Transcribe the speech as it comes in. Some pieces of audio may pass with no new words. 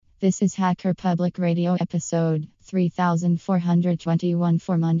This is Hacker Public Radio episode 3421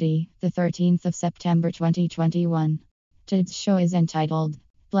 for Monday, the 13th of September 2021. Today's show is entitled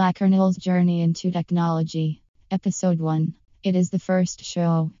BlacKernel's Journey into Technology, Episode 1. It is the first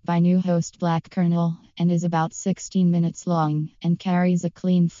show by new host BlacKernel and is about 16 minutes long and carries a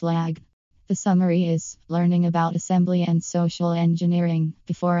clean flag. The summary is learning about assembly and social engineering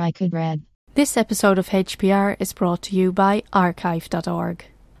before I could read. This episode of HPR is brought to you by archive.org.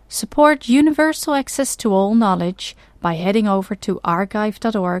 Support universal access to all knowledge by heading over to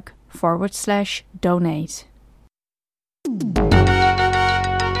archive.org/donate.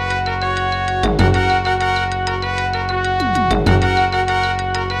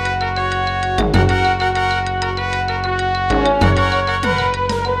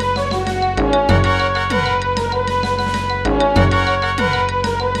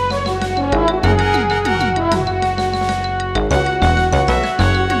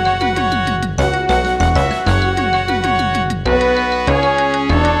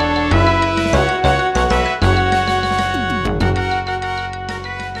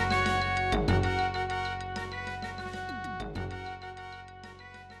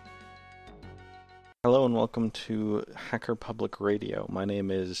 Hello and welcome to Hacker Public Radio. My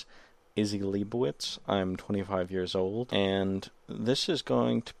name is Izzy Leibowitz. I'm 25 years old, and this is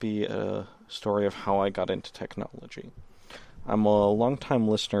going to be a story of how I got into technology. I'm a long-time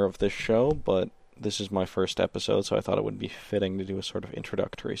listener of this show, but this is my first episode, so I thought it would be fitting to do a sort of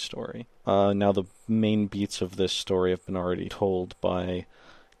introductory story. Now, the main beats of this story have been already told by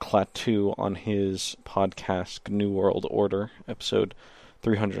Klaatu on his podcast New World Order, episode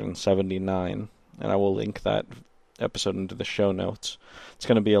 379. And I will link that episode into the show notes. It's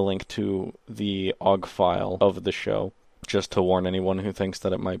going to be a link to the OGG file of the show, just to warn anyone who thinks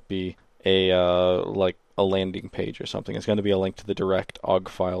that it might be a landing page or something. It's going to be a link to the direct OGG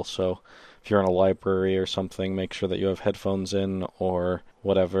file, so if you're in a library or something, make sure that you have headphones in or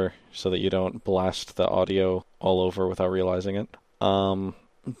whatever, so that you don't blast the audio all over without realizing it.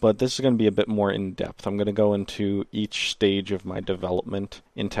 But this is going to be a bit more in-depth. I'm going to go into each stage of my development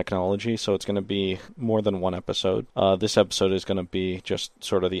in technology, so it's going to be more than one episode. This episode is going to be just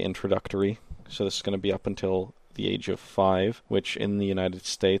sort of the introductory, so this is going to be up until the age of 5, which in the United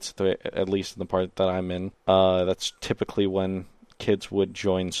States, at least in the part that I'm in, that's typically when kids would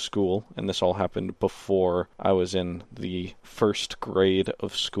join school, and this all happened before I was in the first grade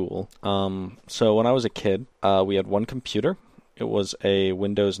of school. So when I was a kid, we had one computer. It was a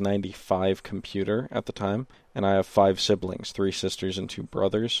Windows 95 computer at the time, and I have 5 siblings, 3 sisters and 2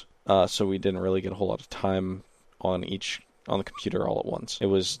 brothers, so we didn't really get a whole lot of time on the computer all at once. It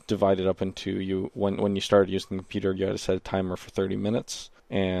was divided up into, when you started using the computer, you had to set a timer for 30 minutes,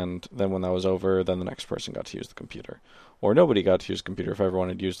 and then when that was over, then the next person got to use the computer. Or nobody got to use the computer if everyone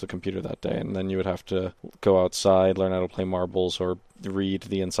had used the computer that day, and then you would have to go outside, learn how to play marbles, or read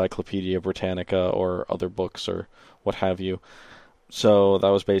the Encyclopedia Britannica, or other books, or what have you. So that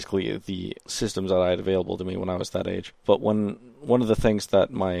was basically the systems that I had available to me when I was that age. But one of the things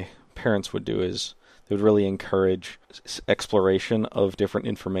that my parents would do is they would really encourage exploration of different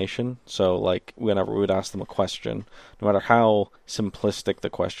information. So like whenever we would ask them a question, no matter how simplistic the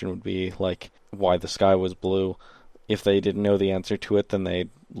question would be, like why the sky was blue, if they didn't know the answer to it, then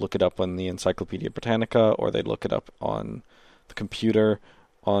they'd look it up on the Encyclopedia Britannica, or they'd look it up on the computer,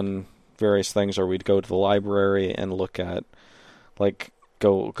 on various things, or we'd go to the library and look at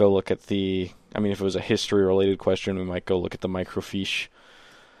go look at if it was a history-related question, we might go look at the microfiche.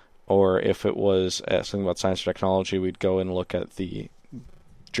 Or if it was something about science or technology, we'd go and look at the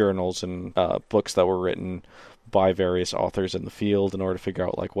journals and books that were written by various authors in the field in order to figure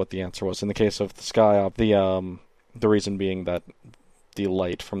out what the answer was. In the case of the sky, the reason being that the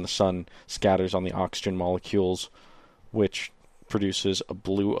light from the sun scatters on the oxygen molecules, which produces a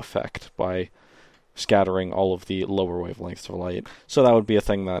blue effect by scattering all of the lower wavelengths of light. So that would be a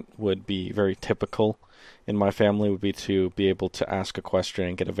thing that would be very typical in my family, would be to be able to ask a question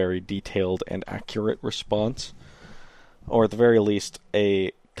and get a very detailed and accurate response, or at the very least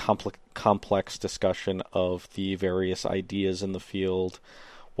a complex discussion of the various ideas in the field,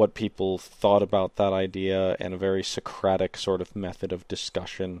 what people thought about that idea, and a very Socratic sort of method of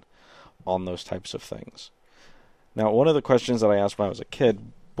discussion on those types of things. Now, one of the questions that I asked when I was a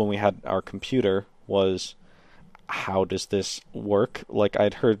kid, when we had our computer, was, how does this work?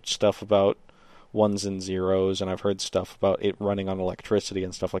 I'd heard stuff about ones and zeros, and I've heard stuff about it running on electricity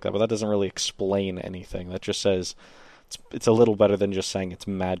and stuff like that, but that doesn't really explain anything. That just says it's a little better than just saying it's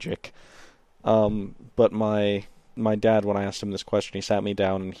magic. But my dad, when I asked him this question, he sat me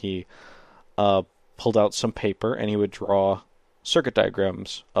down and he pulled out some paper, and he would draw circuit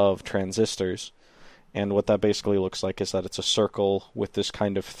diagrams of transistors. And what that basically looks like is that it's a circle with this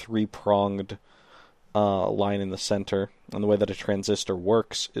kind of three-pronged line in the center. And the way that a transistor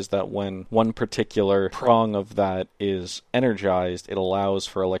works is that when one particular prong of that is energized, it allows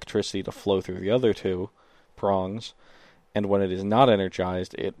for electricity to flow through the other two prongs. And when it is not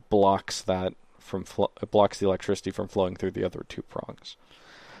energized, it blocks that it blocks the electricity from flowing through the other two prongs.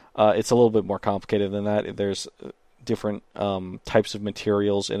 It's a little bit more complicated than that. There's different types of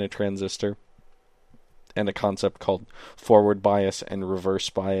materials in a transistor, and a concept called forward bias and reverse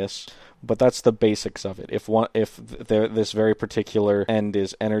bias. But that's the basics of it. If this very particular end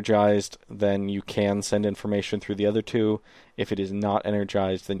is energized, then you can send information through the other two. If it is not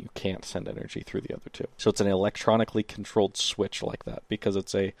energized, then you can't send energy through the other two. So it's an electronically controlled switch like that, because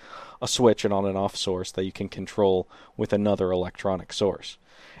it's a switch, an on and off source that you can control with another electronic source.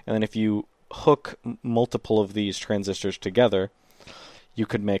 And then if you hook multiple of these transistors together, you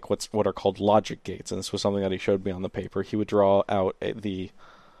could make what are called logic gates. And this was something that he showed me on the paper. He would draw out the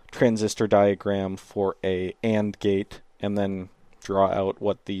transistor diagram for a AND gate, and then draw out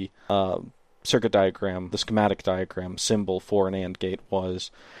what the circuit diagram, the schematic diagram symbol for an AND gate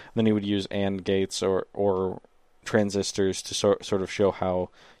was. And then he would use AND gates or transistors to sort of show how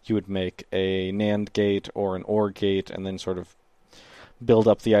you would make a NAND gate or an OR gate, and then sort of build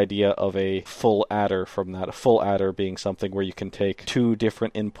up the idea of a full adder from that. A full adder being something where you can take two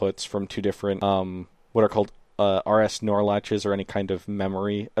different inputs from two different what are called RS NOR latches, or any kind of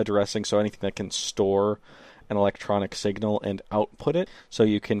memory addressing, so anything that can store an electronic signal and output it. So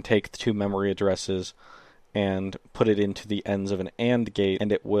you can take the two memory addresses and put it into the ends of an AND gate,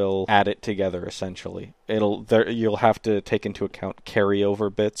 and it will add it together essentially. You'll have to take into account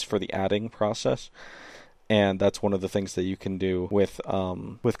carryover bits for the adding process. And that's one of the things that you can do with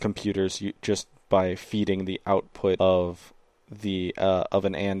computers, just by feeding the output of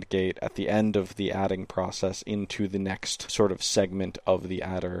an AND gate at the end of the adding process into the next sort of segment of the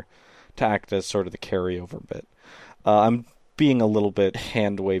adder to act as sort of the carryover bit. I'm being a little bit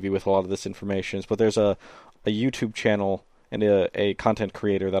hand-wavy with a lot of this information, but there's a YouTube channel and a content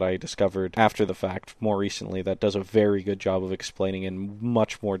creator that I discovered after the fact more recently that does a very good job of explaining in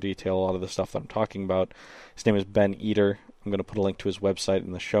much more detail a lot of the stuff that I'm talking about. His name is Ben Eater. I'm going to put a link to his website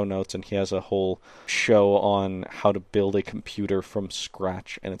in the show notes, and he has a whole show on how to build a computer from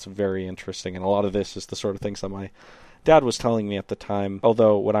scratch, and it's very interesting. And a lot of this is the sort of things that my dad was telling me at the time.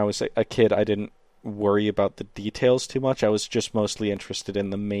 Although when I was a kid, I didn't worry about the details too much. I was just mostly interested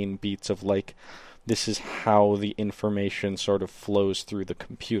in the main beats of, like, this is how the information sort of flows through the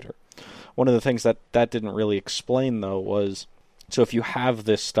computer. One of the things that didn't really explain, though, was, so if you have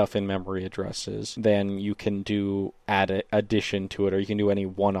this stuff in memory addresses, then you can do addition to it, or you can do any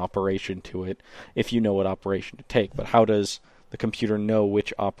one operation to it if you know what operation to take. But how does the computer know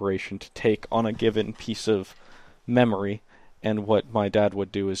which operation to take on a given piece of memory? And what my dad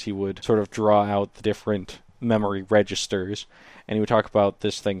would do is he would sort of draw out the different memory registers, and he would talk about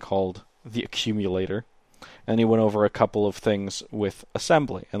this thing called the accumulator. And he went over a couple of things with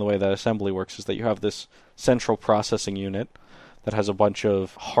assembly. And the way that assembly works is that you have this central processing unit that has a bunch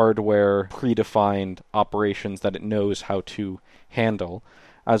of hardware predefined operations that it knows how to handle,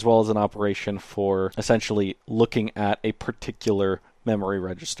 as well as an operation for essentially looking at a particular memory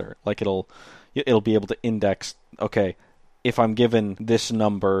register. Like it'll be able to index, okay, if I'm given this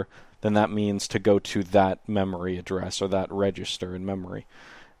number, then that means to go to that memory address or that register in memory.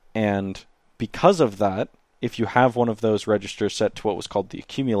 And because of that, if you have one of those registers set to what was called the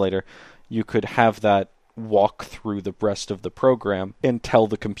accumulator, you could have that walk through the rest of the program and tell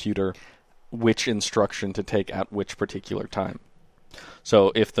the computer which instruction to take at which particular time.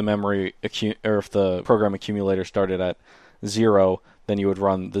 So if the program accumulator started at 0, then you would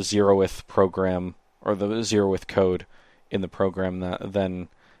run the 0th program or the 0th code in the program.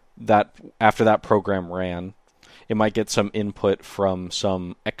 That after that program ran, it might get some input from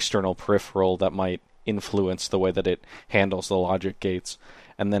some external peripheral that might influence the way that it handles the logic gates,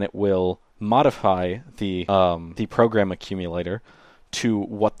 and then it will modify the program accumulator to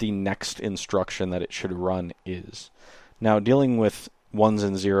what the next instruction that it should run is. Now, dealing with ones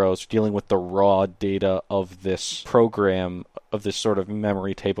and zeros, dealing with the raw data of this program, of this sort of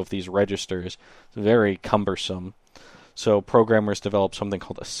memory tape of these registers, is very cumbersome. So programmers developed something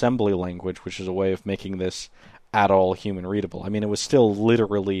called assembly language, which is a way of making this at all human readable. I mean, it was still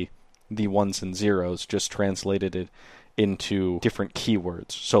literally the ones and zeros, just translated it into different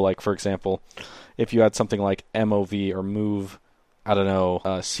keywords. So, like, for example, if you had something like MOV or move, I don't know,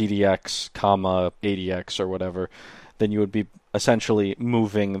 CDX, comma, ADX or whatever, then you would be essentially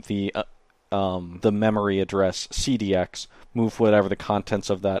moving the the memory address CDX, move whatever the contents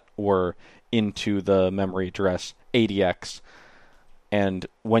of that were into the memory address ADX. And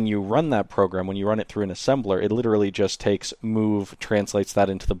when you run that program, when you run it through an assembler, it literally just takes move, translates that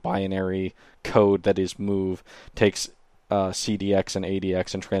into the binary code that is move, takes CDX and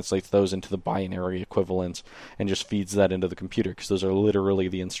ADX and translates those into the binary equivalents and just feeds that into the computer, because those are literally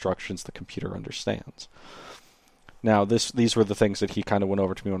the instructions the computer understands. Now, these were the things that he kind of went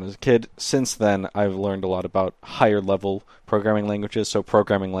over to me when I was a kid. Since then, I've learned a lot about higher-level programming languages, so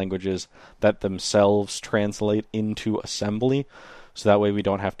programming languages that themselves translate into assembly, so that way we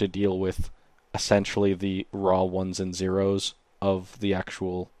don't have to deal with essentially the raw ones and zeros of the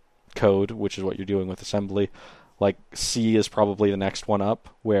actual code, which is what you're doing with assembly. Like C is probably the next one up,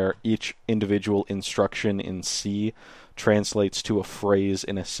 where each individual instruction in C translates to a phrase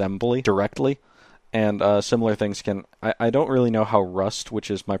in assembly directly. And similar things can... I don't really know how Rust, which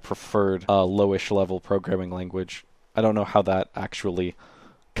is my preferred lowish level programming language, I don't know how that actually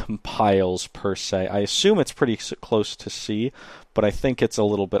compiles per se. I assume it's pretty close to C, but I think it's a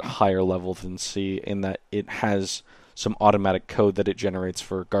little bit higher level than C in that it has some automatic code that it generates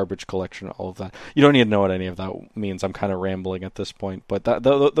for garbage collection, all of that. You don't need to know what any of that means. I'm kind of rambling at this point, but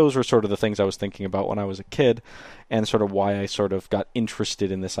those were sort of the things I was thinking about when I was a kid, and sort of why I sort of got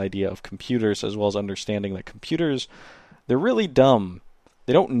interested in this idea of computers, as well as understanding that computers, they're really dumb.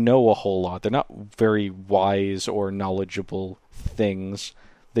 They don't know a whole lot. They're not very wise or knowledgeable things.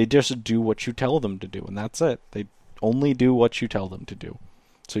 They just do what you tell them to do, and that's it. They only do what you tell them to do.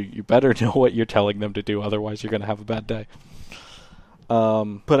 So you better know what you're telling them to do, otherwise you're going to have a bad day.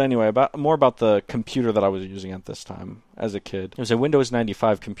 But anyway, more about the computer that I was using at this time as a kid. It was a Windows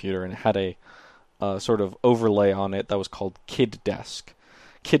 95 computer, and it had a sort of overlay on it that was called Kid Desk.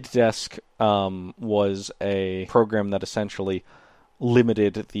 Kid Desk was a program that essentially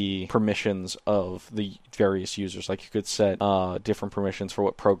limited the permissions of the various users. Like, you could set different permissions for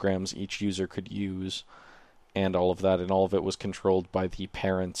what programs each user could use, and all of that, and all of it was controlled by the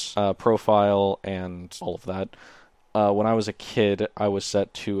parent's profile and all of that. When I was a kid, I was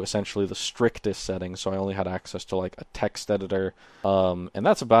set to essentially the strictest settings, so I only had access to like a text editor, and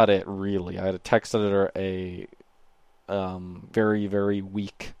that's about it, really. I had a text editor, a very, very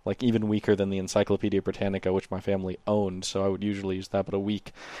weak, like even weaker than the Encyclopedia Britannica, which my family owned, so I would usually use that, but a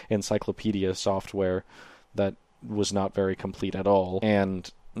weak encyclopedia software that was not very complete at all, and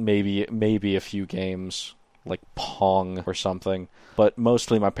maybe a few games, like Pong or something, but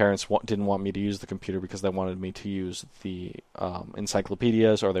mostly my parents didn't want me to use the computer because they wanted me to use the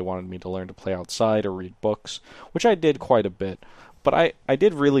encyclopedias, or they wanted me to learn to play outside or read books, which I did quite a bit. But I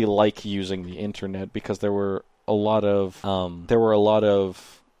did really like using the internet because there were a lot of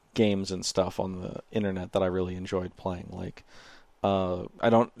games and stuff on the internet that I really enjoyed playing. Like, I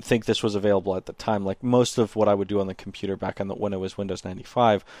don't think this was available at the time. Like, most of what I would do on the computer back when it was Windows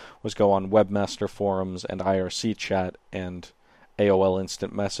 95 was go on Webmaster Forums and IRC chat and AOL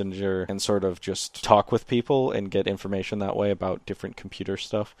Instant Messenger and sort of just talk with people and get information that way about different computer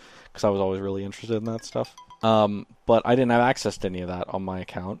stuff, because I was always really interested in that stuff. But I didn't have access to any of that on my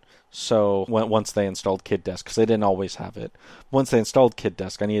account. So once they installed Kid Desk, because they didn't always have it, once they installed Kid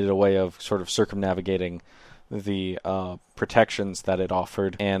Desk, I needed a way of sort of circumnavigating the protections that it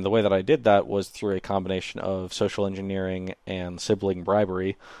offered, and the way that I did that was through a combination of social engineering and sibling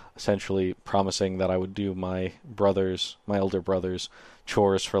bribery, essentially promising that I would do my elder brother's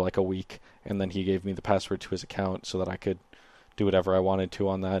chores for like a week, and then he gave me the password to his account so that I could do whatever I wanted to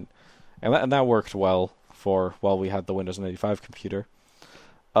on that, and that worked well while we had the Windows 95 computer.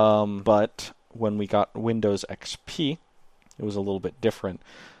 But when we got Windows XP, it was a little bit different.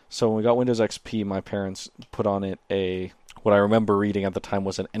 So when we got Windows XP, my parents put on it what I remember reading at the time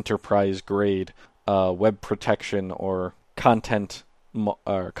was an enterprise-grade web protection or content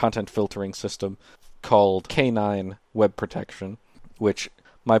filtering system called K9 Web Protection, which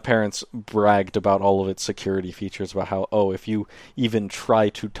my parents bragged about all of its security features, about how, if you even try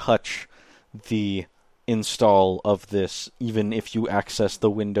to touch the install of this, even if you access the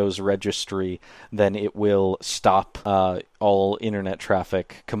Windows registry, then it will stop all internet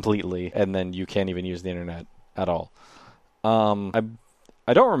traffic completely, and then you can't even use the internet at all.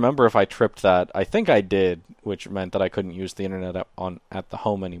 I don't remember if I tripped that. I think I did, which meant that I couldn't use the internet at the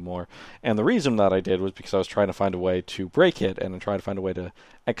home anymore. And the reason that I did was because I was trying to find a way to break it and trying to find a way to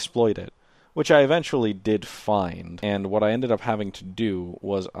exploit it, which I eventually did find. And what I ended up having to do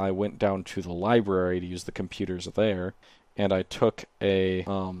was I went down to the library to use the computers there, and I took a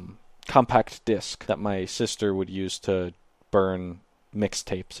compact disc that my sister would use to burn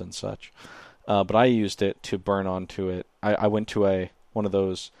mixtapes and such. But I used it to burn onto it. I went to a one of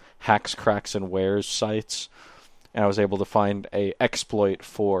those hacks, cracks, and wares sites, and I was able to find a exploit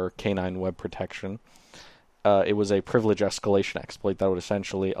for canine web protection. It was a privilege escalation exploit that would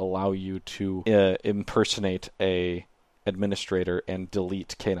essentially allow you to impersonate a administrator and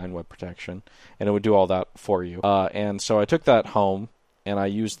delete canine web protection, and it would do all that for you. And so I took that home, and I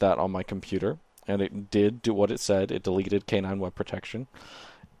used that on my computer, and it did do what it said. It deleted canine web protection.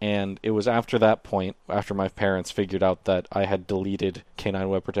 And it was after that point, after my parents figured out that I had deleted canine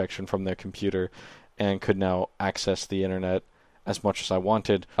web protection from their computer and could now access the internet as much as I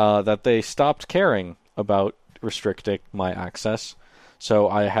wanted, that they stopped caring about restricting my access. So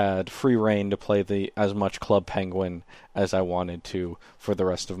I had free reign to play as much Club Penguin as I wanted to for the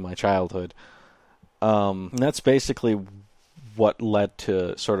rest of my childhood. And that's basically what led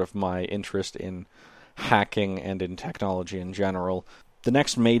to sort of my interest in hacking and in technology in general. The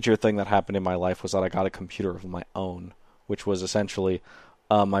next major thing that happened in my life was that I got a computer of my own, which was essentially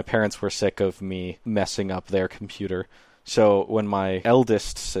my parents were sick of me messing up their computer. So when my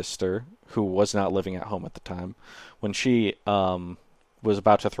eldest sister, who was not living at home at the time, when she was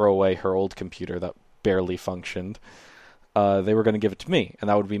about to throw away her old computer that barely functioned, they were going to give it to me, and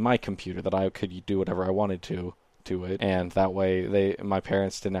that would be my computer that I could do whatever I wanted to it, and that way my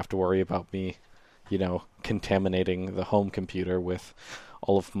parents didn't have to worry about me, contaminating the home computer with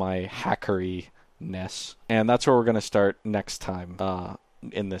all of my hackery-ness. And that's where we're going to start next time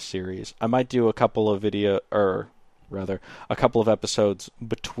in this series. I might do a couple of episodes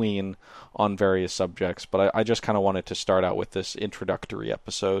between on various subjects, but I just kind of wanted to start out with this introductory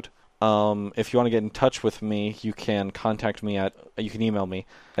episode. If you want to get in touch with me, you can email me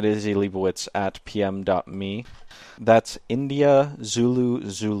at izzyleibowitz@pm.me. That's India, Zulu,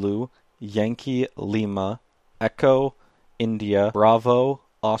 Zulu, Yankee, Lima, Echo, India, Bravo,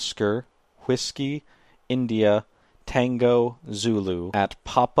 Oscar, Whiskey, India, Tango, Zulu at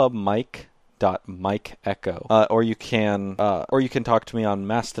papamike.mikeecho. Or you can talk to me on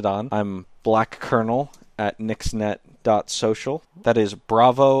Mastodon. I'm BlacKernel at nixnet.social. That is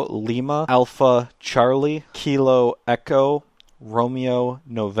Bravo, Lima, Alpha, Charlie, Kilo, Echo, Romeo,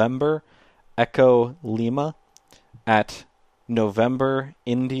 November, Echo, Lima, at November,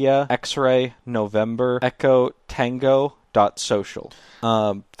 India, X-ray, November, Echo, Tango.social.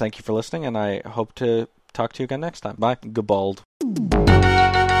 Thank you for listening, and I hope to talk to you again next time. Bye. Gebald.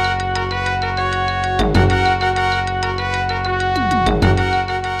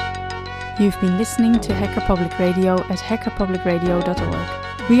 You've been listening to Hacker Public Radio at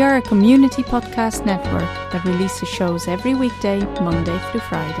hackerpublicradio.org. We are a community podcast network that releases shows every weekday, Monday through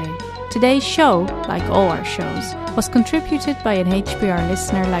Friday. Today's show, like all our shows, was contributed by an HPR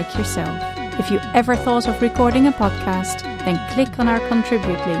listener like yourself. If you ever thought of recording a podcast, then click on our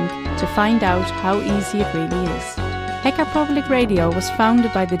contribute link to find out how easy it really is. Hacker Public Radio was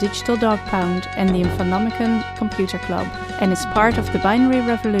founded by the Digital Dog Pound and the Infonomicon Computer Club and is part of the binary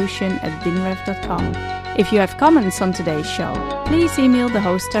revolution at binrev.com. If you have comments on today's show, please email the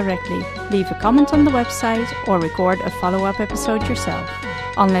host directly, leave a comment on the website, or record a follow-up episode yourself.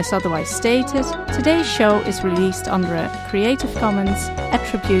 Unless otherwise stated, today's show is released under a Creative Commons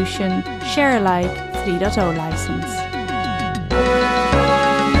Attribution Share Alike 3.0 license.